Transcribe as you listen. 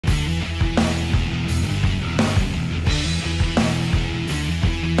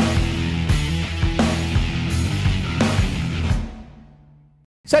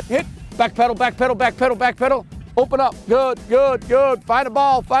set, hit, back pedal, back pedal, back pedal, back pedal. Open up, good, good, good. Find a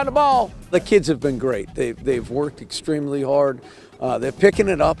ball, find a ball. The kids have been great. They've worked extremely hard. They're picking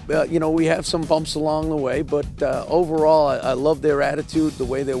it up. You know, we have some bumps along the way, but overall, I love their attitude, the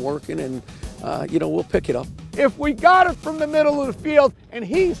way they're working, and you know, we'll pick it up. If we got it from the middle of the field and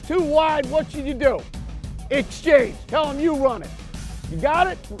he's too wide, what should you do? Exchange. Tell him you run it. You got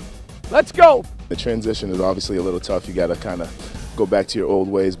it? Let's go. The transition is obviously a little tough. You got to kind of go back to your old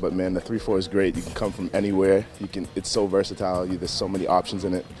ways, but man, the 3-4 is great. You can come from anywhere. It's so versatile. There's so many options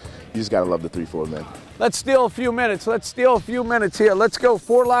in it. You just got to love the 3-4, man. Let's steal a few minutes. Let's steal a few minutes here. Let's go.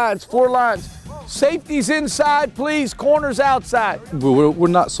 4 lines, 4 lines. Safeties inside, please. Corners outside. We're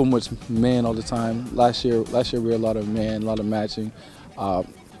not so much man all the time. Last year we were a lot of man, a lot of matching.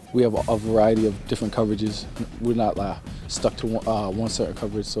 We have a variety of different coverages. We're not stuck to one certain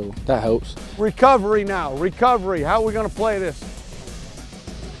coverage, so that helps. Recovery now, recovery. How are we going to play this?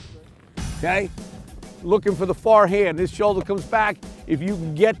 Okay, looking for the far hand. His shoulder comes back. If you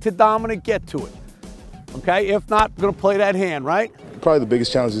can get to Dominic, get to it. Okay, if not, we're going to play that hand, right? Probably the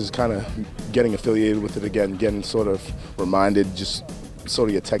biggest challenge is kind of getting affiliated with it again, getting sort of reminded just sort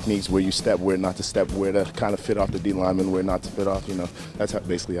of your techniques, where you step, where not to step, where to kind of fit off the D lineman, where not to fit off, you know. That's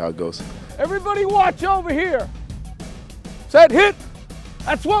basically how it goes. Everybody watch over here. Set, hit.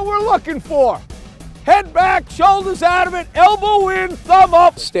 That's what we're looking for. Head back, shoulders out of it, elbow in, thumb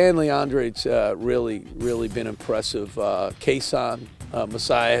up. Stanley Andre's really been impressive. Kason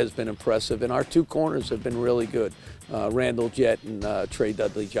Messiah has been impressive, and our 2 corners have been really good. Randall Jett and Trey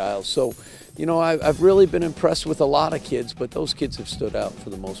Dudley Giles. So, you know, I've really been impressed with a lot of kids, but those kids have stood out for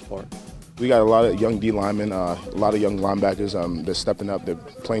the most part. We got a lot of young D linemen, a lot of young linebackers. They're stepping up. They're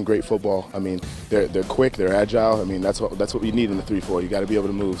playing great football. I mean, they're quick. They're agile. I mean, that's what we need in the 3-4. You got to be able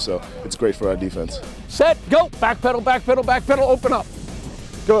to move. So it's great for our defense. Set, go. Back pedal, back pedal, back pedal. Open up.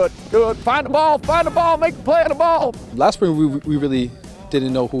 Good, good. Find the ball. Find the ball. Make the play on the ball. Last spring we really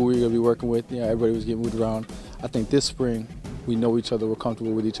didn't know who we were going to be working with. You know, everybody was getting moved around. I think this spring we know each other. We're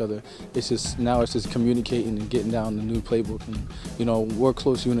comfortable with each other. It's just communicating and getting down the new playbook. And you know, we're a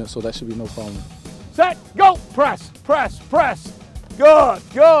close unit, so that should be no problem. Set, go. Press, press, press. Good,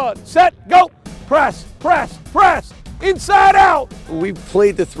 good. Set, go. Press, press, press. Inside out. We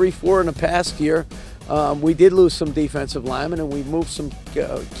played the 3-4 in the past year. We did lose some defensive linemen, and we moved some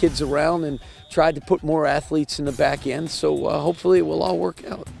kids around and tried to put more athletes in the back end. So hopefully it will all work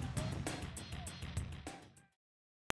out.